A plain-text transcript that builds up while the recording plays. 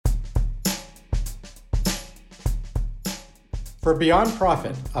For Beyond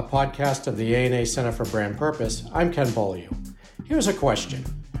Profit, a podcast of the A&A Center for Brand Purpose, I'm Ken Beaulieu. Here's a question.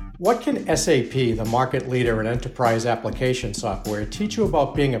 What can SAP, the market leader in enterprise application software, teach you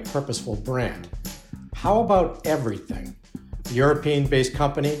about being a purposeful brand? How about everything? The European-based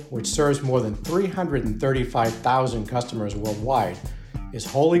company, which serves more than 335,000 customers worldwide, is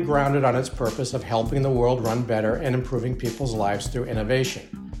wholly grounded on its purpose of helping the world run better and improving people's lives through innovation.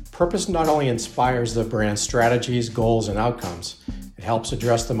 Purpose not only inspires the brand's strategies, goals, and outcomes, it helps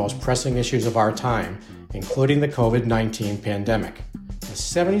address the most pressing issues of our time, including the COVID-19 pandemic. With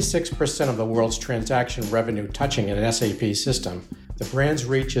 76% of the world's transaction revenue touching an SAP system, the brand's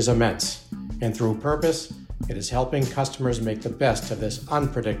reach is immense. And through purpose, it is helping customers make the best of this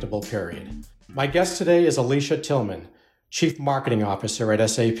unpredictable period. My guest today is Alicia Tillman, Chief Marketing Officer at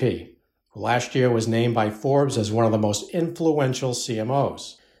SAP, who last year was named by Forbes as one of the most influential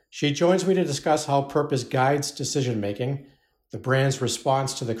CMOs. She joins me to discuss how purpose guides decision-making, the brand's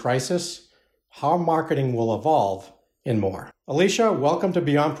response to the crisis, how marketing will evolve, and more. Alicia, welcome to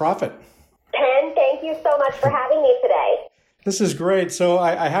Beyond Profit. Ken, thank you so much for having me today. This is great. So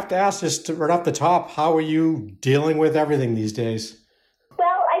I have to ask just right off the top, how are you dealing with everything these days?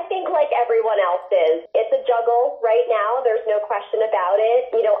 Well, I think like everyone else is, it's a juggle right now. There's no question about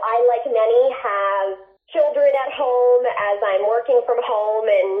it. I, like many, have children at home as I'm working from home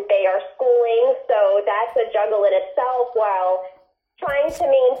and they are schooling. So that's a juggle in itself while trying to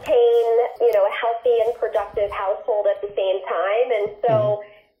maintain, a healthy and productive household at the same time. And so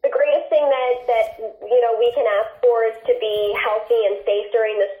the greatest thing that we can ask for is to be healthy and safe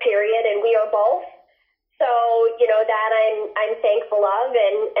during this period. And we are both. So, that I'm thankful of.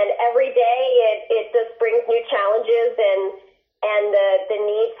 And every day it just brings new challenges and the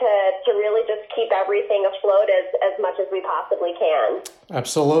need to really just keep everything afloat as much as we possibly can.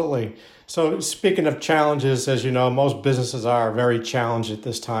 Absolutely. So speaking of challenges, as you know, most businesses are very challenged at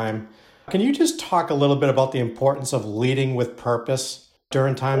this time. Can you just talk a little bit about the importance of leading with purpose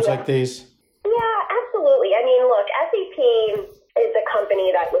during times like these? Yeah, absolutely. I mean, look, SAP is a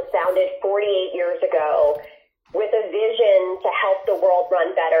company that was founded 48 years ago with a vision to help the world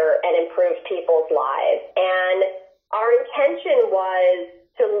run better and improve people's lives. And our intention was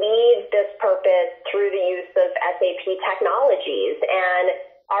to lead this purpose through the use of SAP technologies. And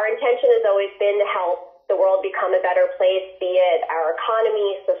our intention has always been to help the world become a better place, be it our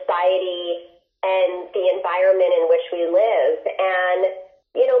economy, society, and the environment in which we live. And,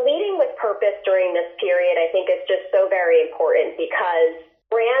 leading with purpose during this period, I think is just so very important because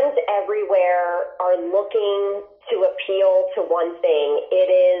brands everywhere are looking to appeal to one thing. It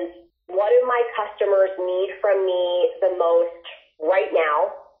is, what do my customers need from me the most right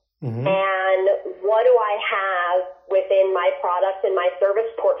now? Mm-hmm. And what do I have within my product and my service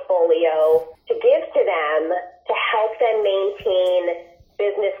portfolio to give to them to help them maintain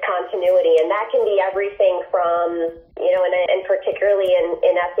business continuity? And that can be everything from, and particularly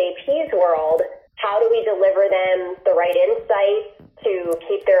in SAP's world, how do we deliver them the right insights to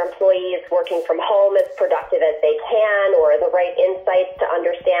keep their employees working from home as productive as they can, or the right insights to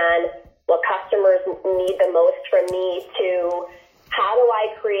understand what customers need the most from me, to how do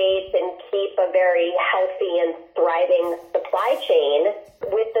I create and keep a very healthy and thriving supply chain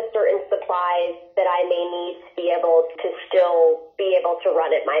with the certain supplies that I may need to be able to still be able to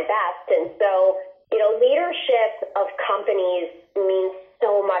run at my best. And so, leadership of companies means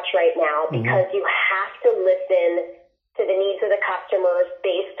so much right now because you have to listen to the needs of the customers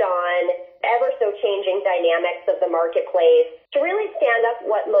based on ever so changing dynamics of the marketplace to really stand up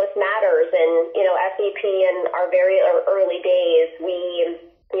what most matters. And, SAP in our very early days, we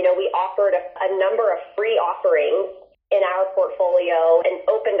offered a number of free offerings in our portfolio and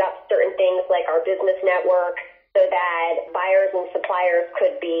opened up certain things like our business network so that buyers and suppliers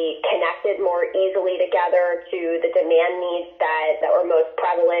could be connected more easily together to the demand needs that were most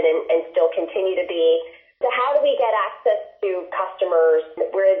prevalent and still continue to be. So how do we get access to customers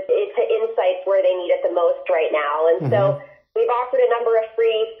to insights where they need it the most right now? And so we've offered a number of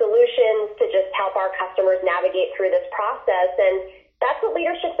free solutions to just help our customers navigate through this process. And that's what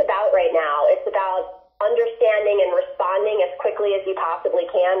leadership's about right now. It's about understanding and responding as quickly as you possibly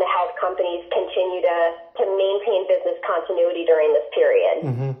can to help companies continue to maintain business continuity during this period.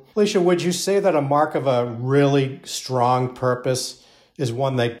 Mm-hmm. Alicia, would you say that a mark of a really strong purpose is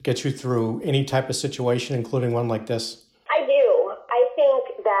one that gets you through any type of situation, including one like this? I do. I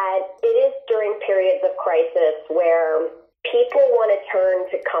think that it is during periods of crisis where people want to turn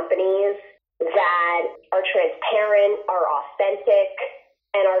to companies that are transparent, are authentic,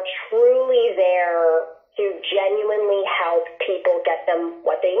 and are truly there to genuinely help people get them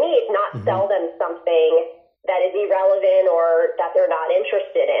what they need, not sell them something that is irrelevant or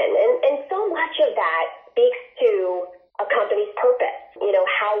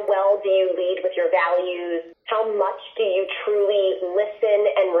listen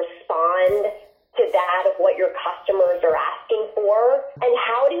and respond to that of what your customers are asking for? And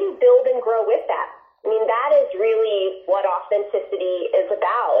how do you build and grow with that? I mean, that is really what authenticity is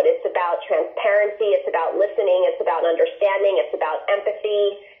about. It's about transparency. It's about listening. It's about understanding. It's about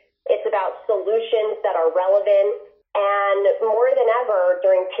empathy. It's about solutions that are relevant. And more than ever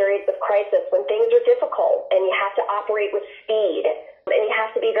during periods of crisis, when things are difficult and you have to operate with speed and you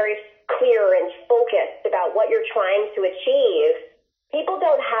have to be very clear and focused about what you're trying to achieve, people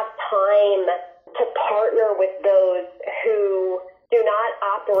don't have time to partner with those who do not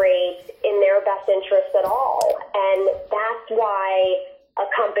operate in their best interests at all. And that's why a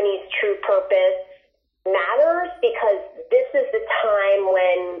company's true purpose matters, because this is the time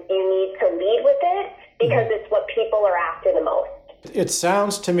when you need to lead with it, because it's what people are after the most. It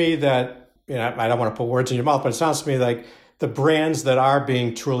sounds to me that, I don't want to put words in your mouth, but it sounds to me like the brands that are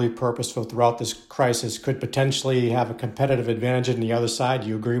being truly purposeful throughout this crisis could potentially have a competitive advantage on the other side. Do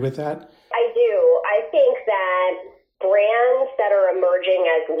you agree with that? I do. I think that brands that are emerging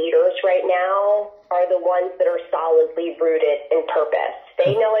as leaders right now are the ones that are solidly rooted in purpose.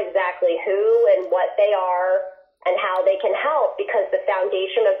 They know exactly who and what they are and how they can help, because the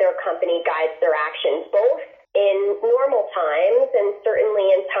foundation of their company guides their actions, both in normal times and certainly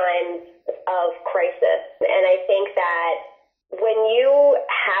in times of crisis. And I think that when you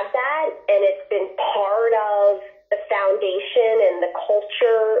have that and it's been part of the foundation and the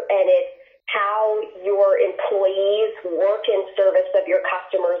culture, and it's how your employees work in service of your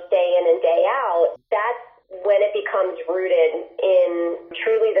customers day in and day out, that's when it becomes rooted in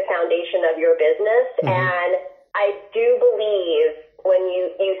truly the foundation of your business. And I do believe when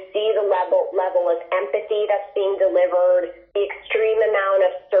you see the level of empathy that's being delivered, the extreme amount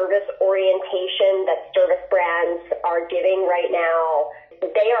of service orientation that service brands are giving right now,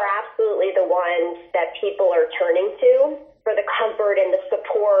 they are absolutely the ones that people are turning to for the comfort and the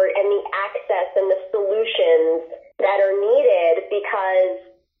support and the access and the solutions that are needed, because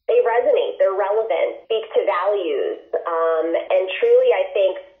they resonate, they're relevant, speak to values. And truly, I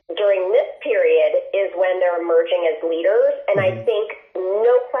think during this period is when they're emerging as leaders. And I think,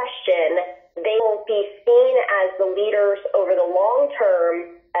 no question, they will be seen as the leaders over the long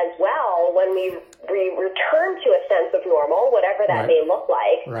term as well when we return to a sense of normal, whatever that may look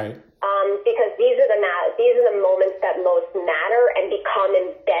like. Right. Because these are the moments that most matter and become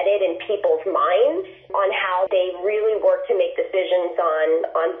embedded in people's minds on how they really work to make decisions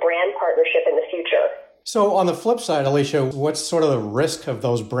on brand partnership in the future. So on the flip side, Alicia, what's sort of the risk of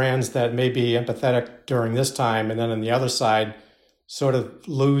those brands that may be empathetic during this time, and then on the other side, sort of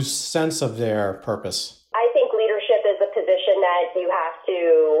lose sense of their purpose? I think leadership is a position that you have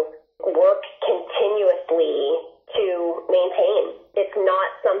to work continuously to maintain. It's not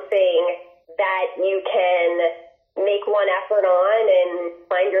something that you can make one effort on and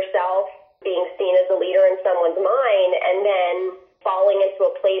find yourself being seen as a leader in someone's mind and then falling into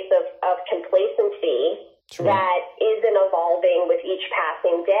a place of complacency that isn't evolving with each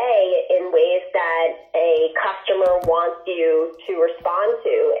passing day in ways that a customer wants you to respond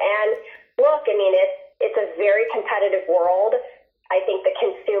to. And look, I mean, it's a very competitive world. I think the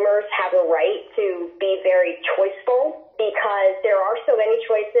consumers have a right to be very choiceful because there are so many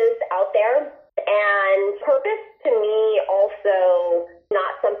choices out there. And purpose to me also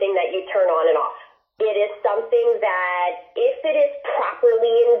not something that you turn on and off. It is something that if it is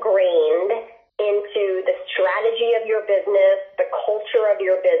properly ingrained into the strategy of your business, the culture of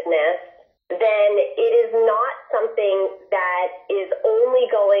your business, then it is not something that is only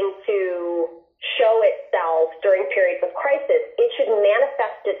going to show itself during periods of crisis. It should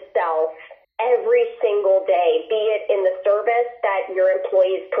manifest itself every single day, be it in the service that your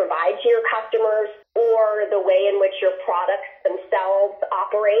employees provide to your customers or the way in which your products themselves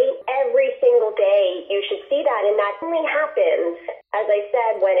operate. Every single day you should see that, and that only happens, as I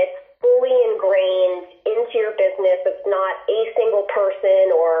said, when it's fully ingrained into your business. It's not a single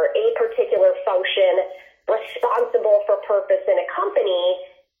person or a particular function responsible for purpose in a company.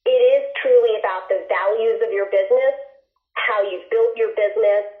 It is truly about the values of your business, how you built your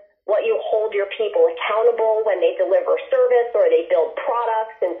business, what you hold your people accountable when they deliver service or they build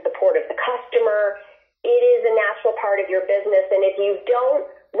products in support of the customer. It is a natural part of your business. And if you don't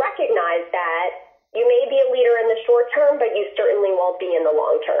recognize that, you may be a leader in the short term, but you certainly won't be in the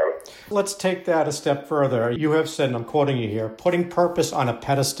long term. Let's take that a step further. You have said, and I'm quoting you here, putting purpose on a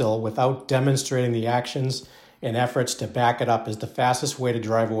pedestal without demonstrating the actions and efforts to back it up is the fastest way to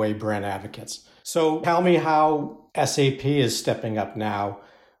drive away brand advocates. So tell me how SAP is stepping up now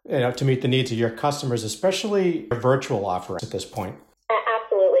to meet the needs of your customers, especially your virtual offerings at this point.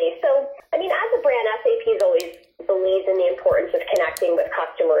 Absolutely. So, I mean, as a brand, SAP has always believes in the importance of connecting interacting with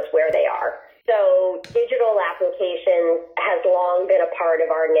customers where they are. So digital applications has long been a part of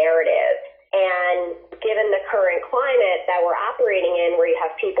our narrative. And given the current climate that we're operating in, where you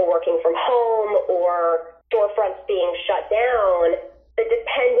have people working from home or storefronts being shut down, the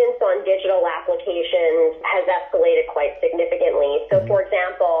dependence on digital applications has escalated quite significantly. So, for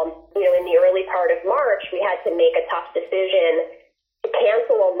example, in the early part of March, we had to make a tough decision to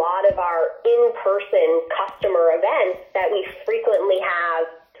cancel a lot of our in-person customer events that we frequently have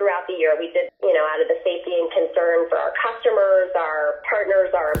throughout the year. We did, out of the safety and concern for our customers, our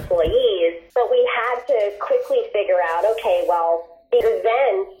partners, our employees. But we had to quickly figure out, okay, well, these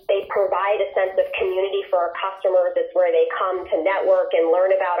events, they provide a sense of community for our customers. It's where they come to network and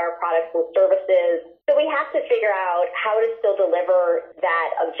learn about our products and services. So we have to figure out how to still deliver that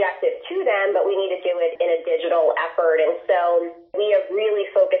objective to them, but we need to do it in a digital effort. And so we have really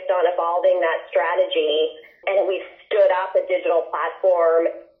focused on evolving that strategy, and we've stood up a digital platform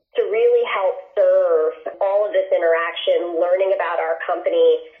to really help serve all of this interaction, learning about our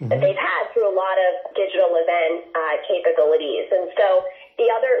company that they've had through a lot of digital event capabilities. And so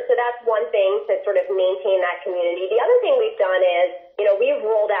that's one thing to sort of maintain that community. The other thing we've done is, we've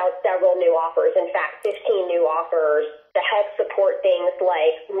rolled out several new offers, in fact, 15 new offers to help support things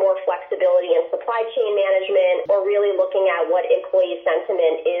like more flexibility in supply chain management, or really looking at what employee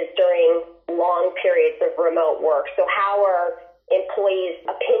sentiment is during long periods of remote work. So how are employees'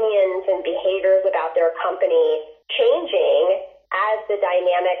 opinions and behaviors about their company changing as the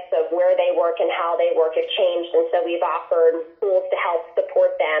dynamics of where they work and how they work have changed? And so we've offered tools to help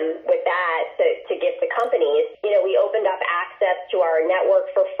support them with that to give to companies. We opened up access to our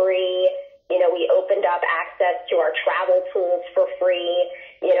network for free. We opened up access to our travel tools for free.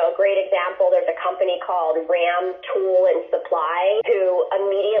 A great example, there's a company called RAM Tool and Supply who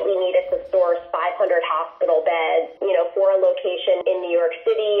immediately needed to source 500 hospital beds, for a location in New York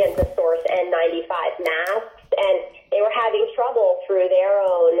City, and to source N95 masks. And they were having trouble through their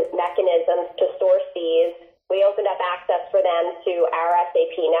own mechanisms to source these. We opened up access for them to our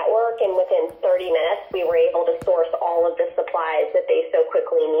SAP network, and within 30 minutes, we were able to source all of the supplies that they so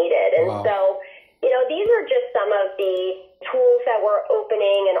quickly needed. And so, these are just some of the tools that we're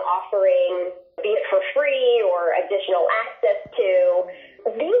opening and offering, be it for free or additional access to.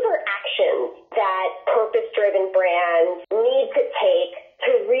 These are actions that purpose-driven brands need to take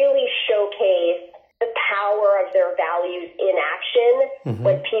to really showcase the power of their values in action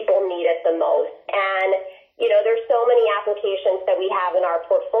when people need it the most. And there's so many applications that we have in our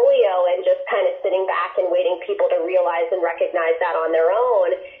portfolio, and just kind of sitting back and waiting people to realize and recognize that on their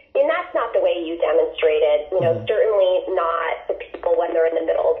own. And that's not the way you demonstrated, certainly not to people when they're in the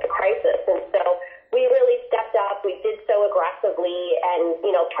middle of the crisis. And so we really stepped up. We did so aggressively, and,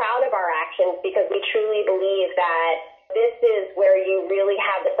 proud of our actions, because we truly believe that this is where you really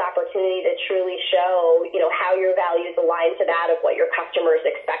have this opportunity to truly show, how your values align to that of what your customers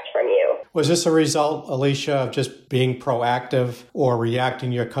expect from you. Was this a result, Alicia, of just being proactive or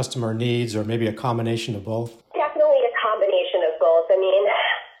reacting to your customer needs, or maybe a combination of both? Definitely a combination of both.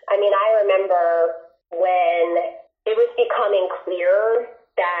 I remember when it was becoming clear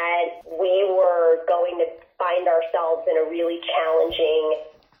that we were going to find ourselves in a really challenging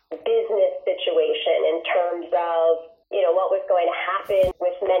business situation in terms of what was going to happen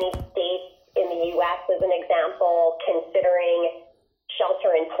with many states in the U.S., as an example, considering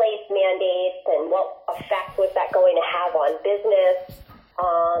shelter-in-place mandates, and what effect was that going to have on business?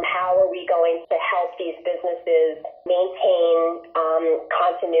 How are we going to help these businesses maintain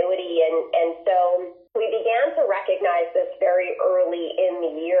continuity? And so we began to recognize this very early in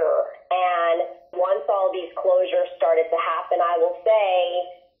the year. And once all these closures started to happen, I will say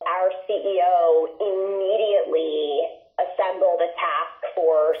our CEO immediately assembled a task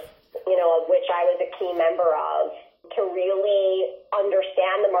force, of which I was a key member of, to really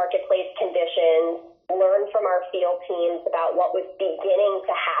understand the marketplace conditions, learn from our field teams about what was beginning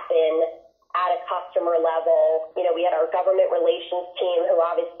to happen at a customer level. We had our government relations team, who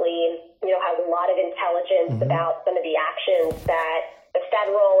obviously, has a lot of intelligence about some of the actions that the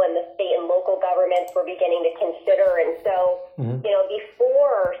federal and the state and local governments were beginning to consider. And so,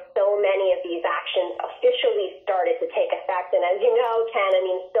 before so many of these actions officially started to take effect, and as you know, Ken,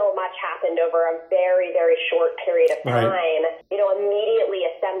 so much happened over a very, very short period of time. Right. Immediately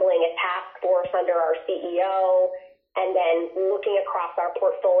assembling a task force under our CEO, and then looking across our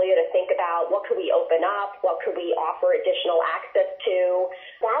portfolio to think about what could we open up, what could we offer additional access to.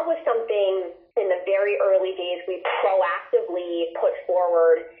 That was something in the very early days we proactively put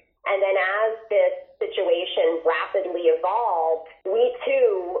forward. And then as this situation rapidly evolved, we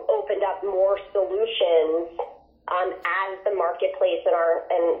too opened up more solutions as the marketplace place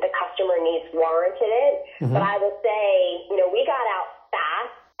and the customer needs warranted it. Mm-hmm. But I will say, we got out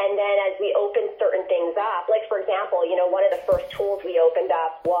fast. And then as we opened certain things up, like for example, one of the first tools we opened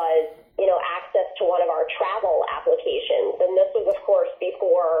up was, access to one of our travel applications. And this was, of course,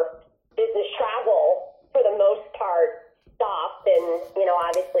 before business travel, for the most part, stopped and,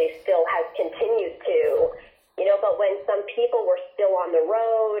 obviously still has continued to. But when some people were still on the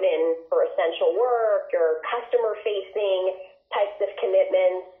road and for essential work or customer-facing types of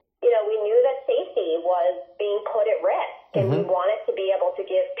commitments, we knew that safety was being put at risk. And we wanted to be able to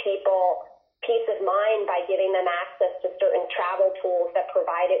give people peace of mind by giving them access to certain travel tools that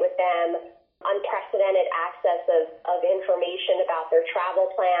provided with them unprecedented access of information about their travel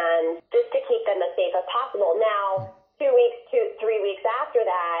plans, just to keep them as safe as possible. Now, 3 weeks after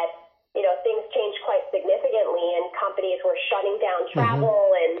that, things changed quite significantly, and companies were shutting down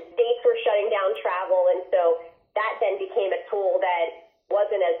travel, and states were shutting down travel, and so that then became a tool that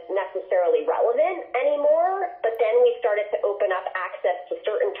wasn't as necessarily relevant anymore. But then we started to open up access to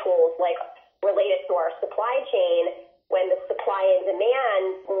certain tools, like related to our supply chain, when the supply and demand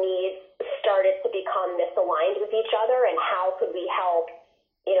needs started to become misaligned with each other, and how could we help,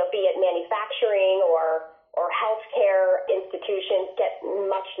 be it manufacturing or healthcare institutions get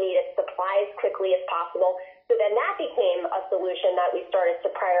much needed supplies quickly as possible. So then that became a solution that we started to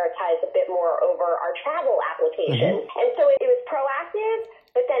prioritize a bit more over our travel applications. And so it was proactive,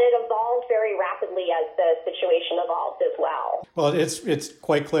 but then it evolved very rapidly as the situation evolved as well. Well, it's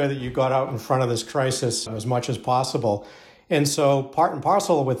quite clear that you got out in front of this crisis as much as possible. And so part and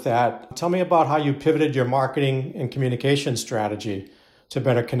parcel with that, tell me about how you pivoted your marketing and communication strategy to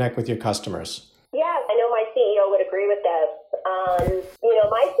better connect with your customers. Yeah, I know my CEO would agree with this.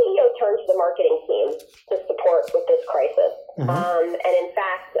 My CEO turned to the marketing team to support with this crisis. And in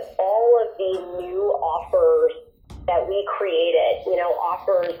fact, all of the new offers that we created,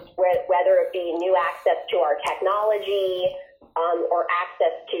 offers whether it be new access to our technology or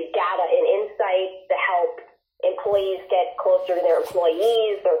access to data and insights to help employees get closer to their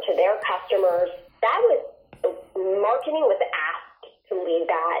employees or to their customers, that was marketing was asked to lead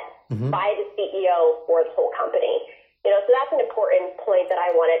that by the CEO for the whole company. So that's an important point that I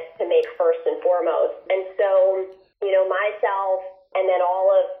wanted to make first and foremost. And so, myself and then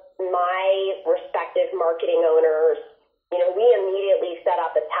all of my respective marketing owners, we immediately set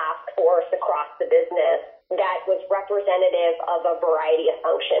up a task force across the business that was representative of a variety of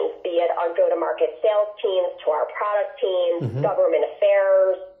functions, be it our go-to-market sales teams to our product teams, government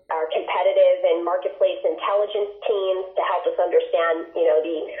affairs, our competitive and marketplace intelligence teams to help us understand,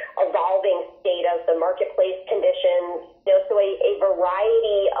 the evolving state of the marketplace conditions. So a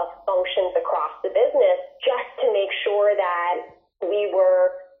variety of functions across the business just to make sure that we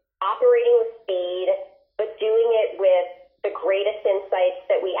were operating with speed, but doing it with the greatest insights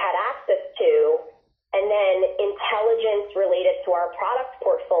that we had access to, and then intelligence related to our product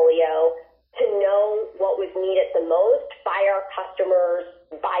portfolio to know what was needed the most by our customers,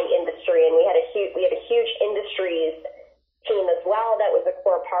 by industry. And we had a huge industries team as well that was a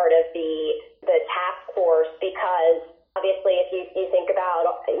core part of the task force, because obviously if you think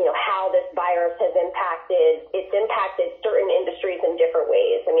about how this virus has it's impacted certain industries in different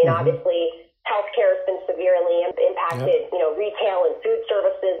ways. I mean, obviously healthcare has been severely impacted, retail and food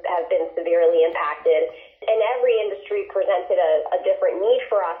services have been severely impacted, and every industry presented a different need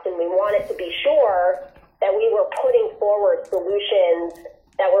for us, and we wanted to be sure that we were putting forward solutions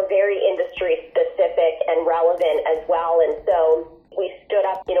that were very industry specific and relevant as well. And so we stood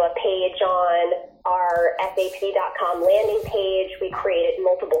up, a page on our SAP.com landing page. We created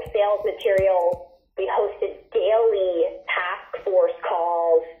multiple sales materials. We hosted daily task force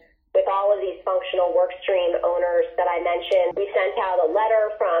calls with all of these functional work stream owners that I mentioned. We sent out a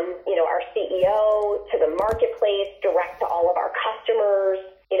letter from, our CEO to the marketplace, direct to all of our customers.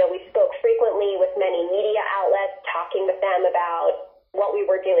 We spoke frequently with many media outlets, talking with them about what we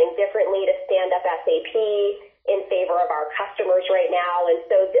were doing differently to stand up SAP in favor of our customers right now. And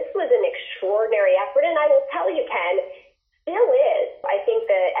so this was an extraordinary effort. And I will tell you, Ken, still is. I think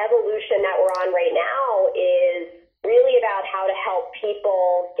the evolution that we're on right now is really about how to help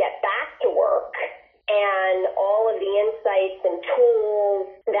people get back to work, and all of the insights and tools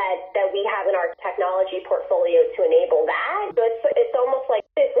that we have in our technology portfolio to enable that. So it's almost like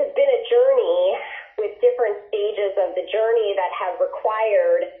this has been a journey with different stages of the journey that have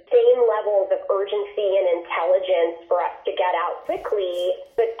required same levels of urgency and intelligence for us to get out quickly,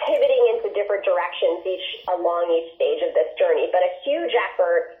 but pivoting into different directions along each stage of this journey. But a huge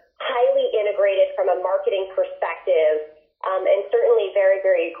effort, highly integrated from a marketing perspective, and certainly very,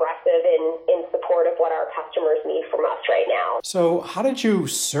 very aggressive in support of what our customers need from us right now. So how did you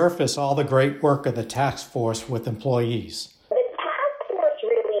surface all the great work of the task force with employees? The task force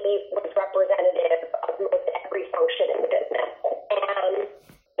really was representative of most every function in the business. And,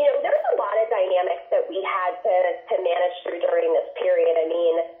 there's a lot of dynamics that we had to manage through during this period. I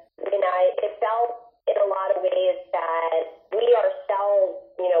mean, it felt in a lot of ways that we ourselves,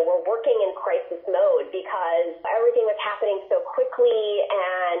 were working in crisis mode because everything was happening so quickly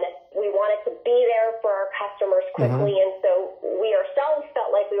and we wanted to be there for our customers quickly. And so we ourselves felt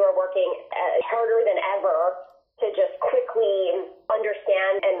like we were working harder than ever to just quickly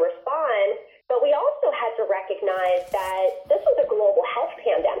understand and respond. But we also had to recognize that this was a global health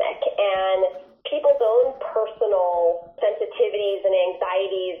pandemic and people's own personal sensitivities and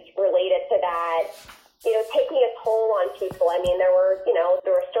anxieties related to that, taking a toll on people. I mean, there were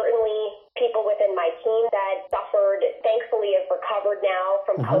certainly people within my team that suffered, thankfully have recovered now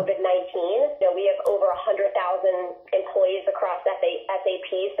from COVID-19. We have over 100,000 employees across SAP,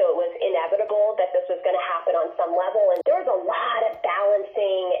 so it was inevitable that this was going to happen on some level. And there was a lot of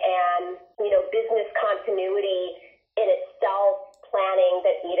balancing and, business continuity in itself, planning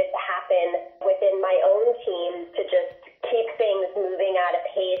that needed to happen within my own team to just keep things moving at a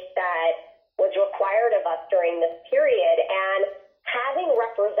pace that was required of us during this period. And having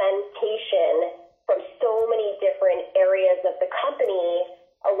representation from so many different areas of the company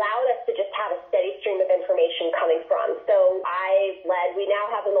allowed us to just have a steady stream of information coming from. So we now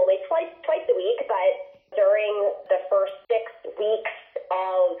have them only twice a week, but during the first 6 weeks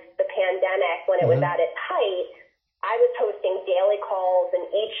of the pandemic, when it was at its height, I was hosting daily calls, and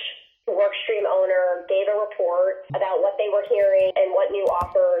each work stream owner gave a report about what they were hearing and what new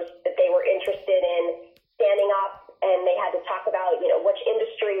offers that they were interested in standing up, and they had to talk about, which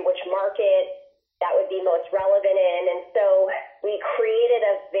industry, which market that would be most relevant in. And so we created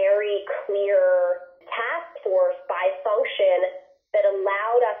a very clear task force by function that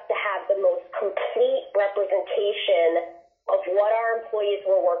allowed us to have the most complete representation of what our employees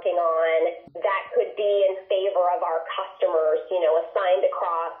were working on that could be in favor of our customers, assigned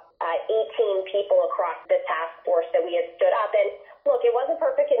across 18 people across the task force that we had stood up. And look, it wasn't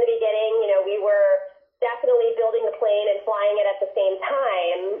perfect in the beginning. We were definitely building the plane and flying it at the same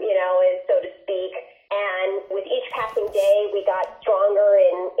time, so to speak. And with each passing day, we got stronger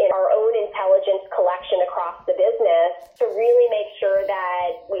in our own intelligence collection across the business to really make sure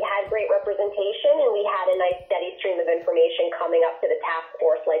that we had great representation and we had a nice steady stream of information coming up to the task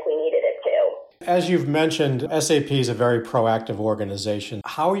force like we needed it to. As you've mentioned, SAP is a very proactive organization.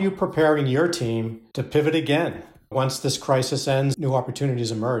 How are you preparing your team to pivot again? Once this crisis ends, new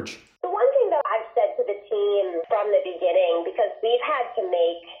opportunities emerge. The one thing that I've said to the team from the beginning, because we've had to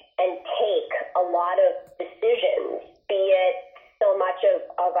make and take a lot of decisions, be it so much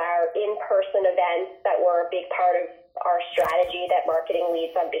of our in-person events that were a big part of our strategy that marketing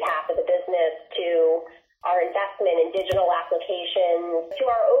leads on behalf of the business, to our investment in digital applications, to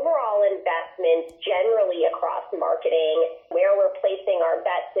our overall investments generally across marketing, where we're placing our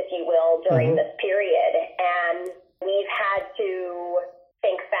bets, if you will, during this period. And we've had to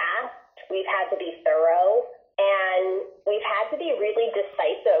think fast, we've had to be thorough, and we've had to be really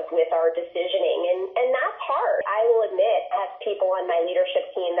decisive with our decisioning. And that's hard. I will admit, I have people on my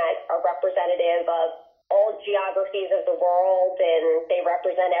leadership team that are representative of all geographies of the world, and they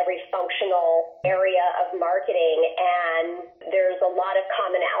represent every functional area of marketing. And there's a lot of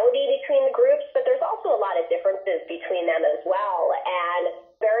commonality between the groups, but there's also a lot of differences between them as well. And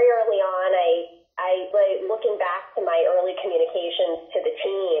very early on, looking back to my early communications to the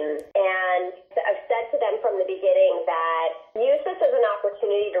team, and I've said to them from the beginning that use this as an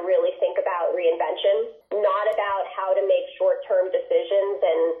opportunity to really think about reinvention, not about how to make short-term decisions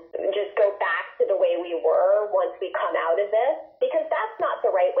and just go back to the way we were once we come out of this, because that's not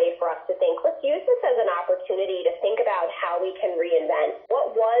the right way for us to think. Let's use this as an opportunity to think about how we can reinvent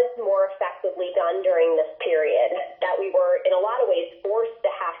what was more effectively done during this period that we were in a lot of ways forced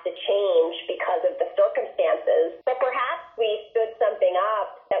to have to change because of the circumstances. But perhaps we stood something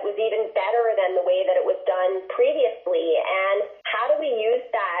up that was even better than the way that it was done previously. And how do we use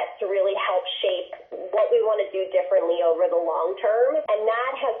that to really help shape what we want to do differently over the long term? And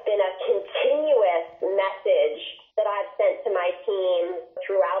that has been a continuous message that I've sent to my team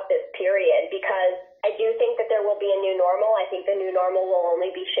throughout this period, because I do think that there will be a new normal. I think the new normal will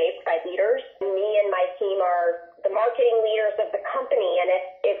only be shaped by leaders. Me and my team are the marketing leaders of the company, and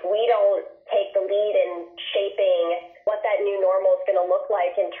if we don't take the lead in shaping what that new normal is going to look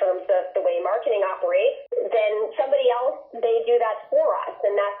like in terms of the way marketing operates, then somebody else, they do that for us.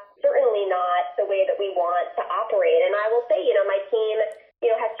 And that's certainly not the way that we want to operate. And I will say, my team,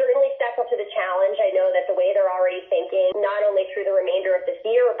 has certainly stepped up to the challenge. I know that the way they're already thinking, not only through the remainder of this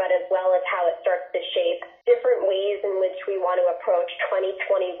year, but as well as how it starts to shape different ways in which we want to approach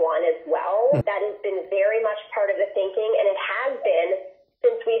 2021 as well. That has been very much part of the thinking, and it has been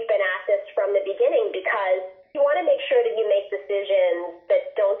since we've been at this from the beginning, because you want to make sure that you make decisions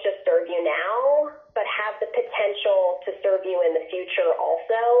that don't just serve you now, but have the potential to serve you in the future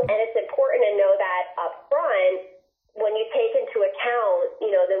also. And it's important to know that up front when you take into account,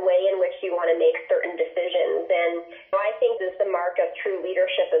 the way in which you want to make certain decisions. And I think this is the mark of true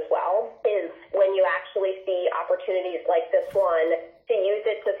leadership as well, is when you actually see opportunities like this one to use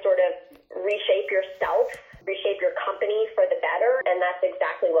it to sort of reshape yourself, reshape your company for the better. And that's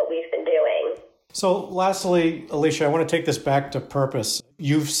exactly what we've been doing. So lastly, Alicia, I want to take this back to purpose.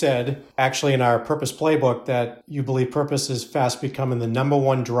 You've said, actually in our purpose playbook, that you believe purpose is fast becoming the number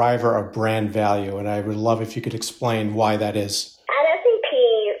one driver of brand value. And I would love if you could explain why that is. At SAP,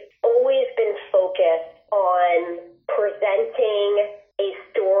 always been focused on presenting a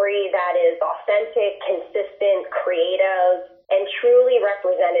story that is authentic, consistent, creative, and truly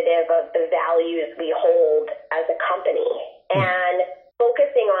representative of the values we hold as a company. And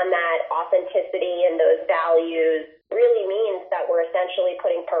focusing on that authenticity and those values really means that we're essentially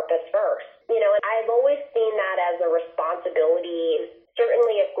putting purpose first. I've always seen that as a responsibility,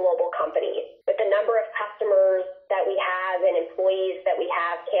 certainly of global companies. With the number of customers that we have and employees that we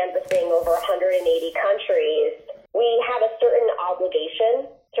have canvassing over 180 countries, we have a certain obligation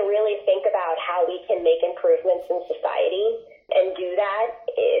to really think about how we can make improvements in society and do that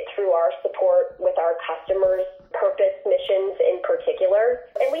through our support with our customers' purpose missions in particular.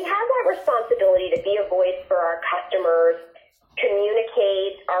 And we have that responsibility to be a voice for our customers,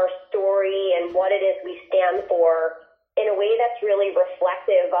 communicate our story and what it is we stand for in a way that's really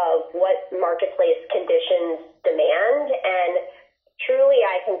reflective of what marketplace conditions demand. And truly,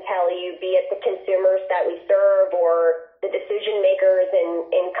 I can tell you, be it the consumers that we serve or the decision makers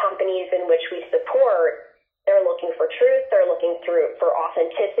in companies in which we support, they're looking for truth, they're looking for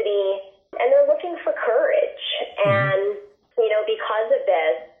authenticity, and they're looking for courage. And, because of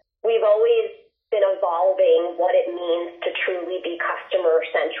this, we've always been evolving what it means to truly be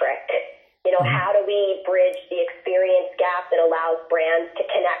customer-centric. How do we bridge the experience gap that allows brands to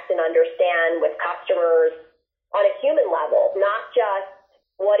connect and understand with customers on a human level, not just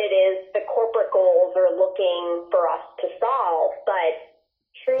what it is the corporate goals are looking for us to solve, but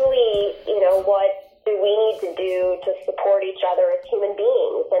truly, what do we need to do to support each other as human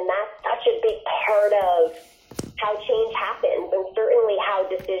beings? And that's such a big part of how change happens, and certainly how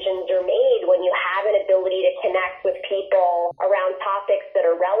decisions are made when you have an ability to connect with people around topics that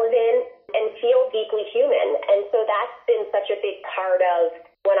are relevant and feel deeply human. And so that's been such a big part of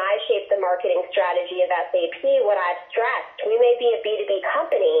when I shape the marketing strategy of SAP, what I've stressed. We may be a B2B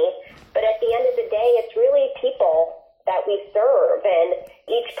company, but at the end of the day, it's really people that we serve. And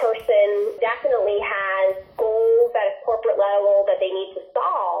each person definitely has goals at a corporate level that they need to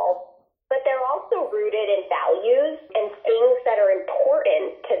solve, but they're also rooted in values and things that are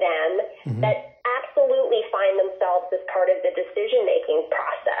important to them that absolutely find themselves as part of the decision-making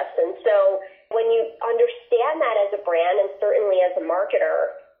process. And so when you understand that as a brand, and certainly as a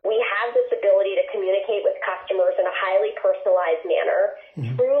marketer, we have this ability to communicate with customers in a highly personalized manner,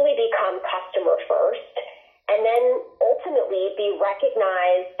 truly become customer first, and then ultimately be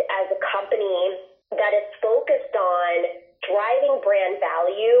recognized as a company that is focused on driving brand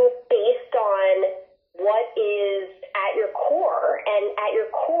value based on what is at your core. And at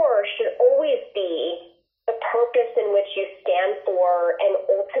your core should always be the purpose in which you stand for, and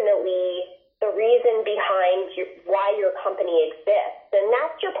ultimately the reason behind why your company exists. And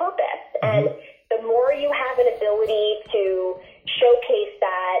that's your purpose. And the more you have an ability to showcase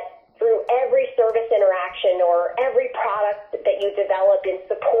that through every service interaction or every product that you develop in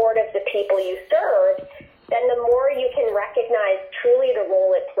support of the people you serve, then the more you can recognize truly the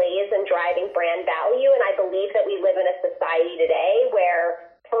role it plays in driving brand value. And I believe that we live in a society today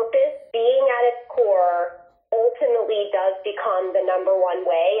where purpose, being at its core, ultimately does become the number one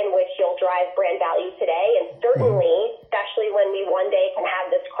way in which you'll drive brand value today. And certainly, especially when we one day can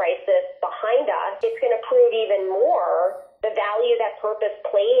have this crisis behind us, it's going to prove even more the value that purpose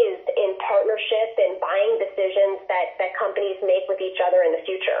plays in partnership and buying decisions that companies make with each other in the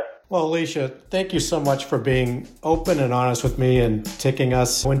future. Well, Alicia, thank you so much for being open and honest with me and taking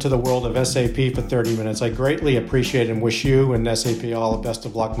us into the world of SAP for 30 minutes. I greatly appreciate it and wish you and SAP all the best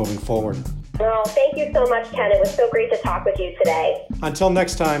of luck moving forward. Well, thank you so much, Ken. It was so great to talk with you today. Until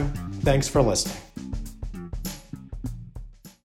next time, thanks for listening.